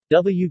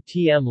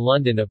WTM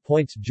London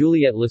appoints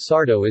Juliet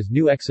Losardo as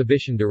new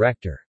exhibition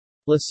director.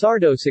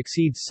 Losardo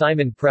succeeds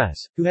Simon Press,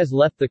 who has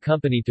left the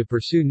company to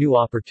pursue new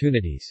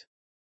opportunities.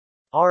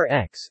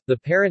 RX, the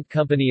parent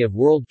company of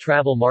World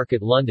Travel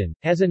Market London,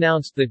 has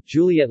announced that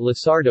Juliet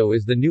Losardo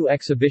is the new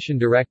exhibition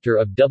director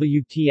of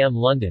WTM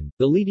London,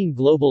 the leading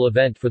global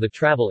event for the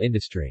travel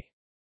industry.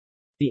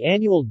 The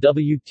annual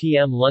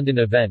WTM London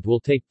event will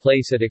take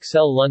place at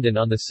Excel London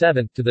on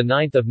 7th to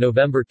 9th of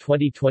November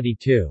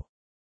 2022.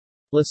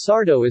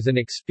 Losardo is an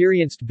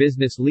experienced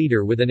business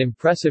leader with an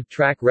impressive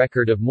track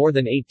record of more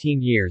than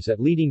 18 years at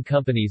leading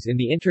companies in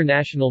the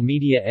international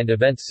media and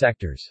events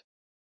sectors.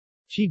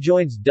 She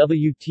joins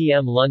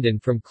WTM London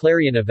from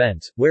Clarion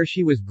Events, where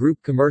she was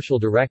Group Commercial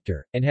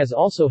Director, and has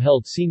also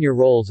held senior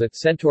roles at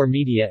Centaur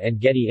Media and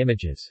Getty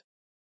Images.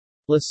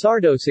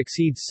 Losardo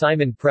succeeds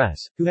Simon Press,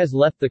 who has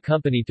left the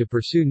company to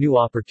pursue new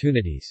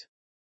opportunities.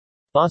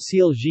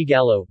 Basile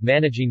Gigallo,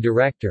 Managing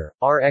Director,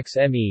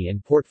 RXME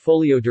and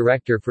Portfolio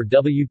Director for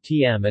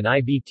WTM and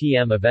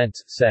IBTM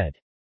Events, said,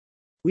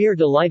 "We are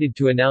delighted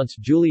to announce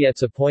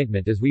Juliet's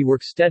appointment as we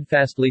work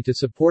steadfastly to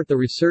support the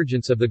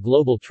resurgence of the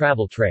global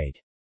travel trade.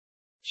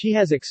 She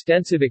has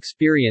extensive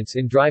experience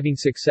in driving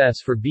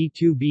success for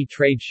B2B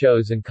trade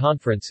shows and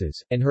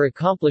conferences, and her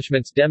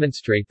accomplishments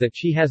demonstrate that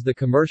she has the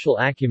commercial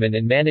acumen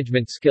and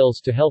management skills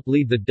to help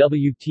lead the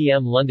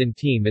WTM London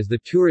team as the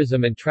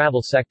tourism and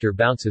travel sector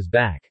bounces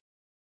back.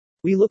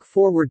 We look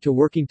forward to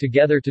working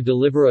together to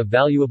deliver a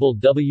valuable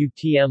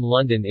WTM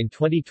London in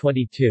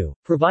 2022,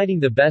 providing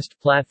the best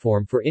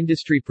platform for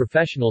industry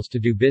professionals to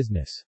do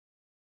business."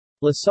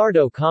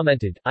 Losardo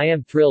commented, "I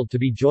am thrilled to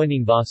be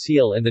joining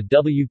Basile and the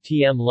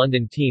WTM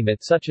London team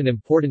at such an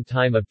important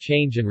time of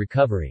change and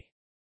recovery.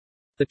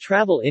 The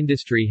travel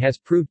industry has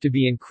proved to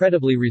be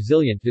incredibly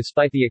resilient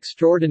despite the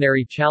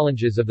extraordinary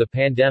challenges of the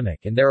pandemic,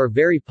 and there are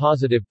very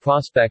positive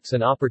prospects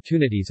and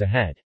opportunities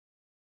ahead.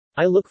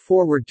 I look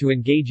forward to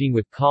engaging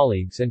with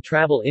colleagues and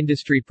travel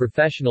industry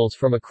professionals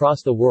from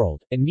across the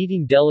world, and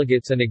meeting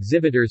delegates and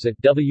exhibitors at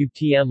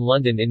WTM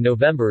London in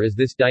November as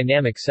this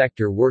dynamic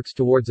sector works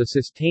towards a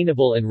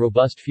sustainable and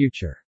robust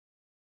future."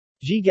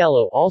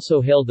 Gigallo also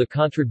hailed the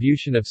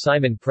contribution of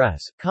Simon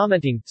Press,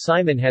 commenting,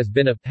 "Simon has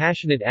been a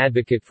passionate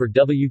advocate for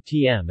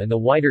WTM and the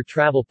wider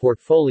travel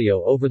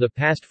portfolio over the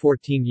past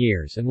 14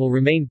 years and will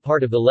remain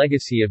part of the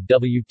legacy of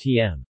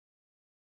WTM.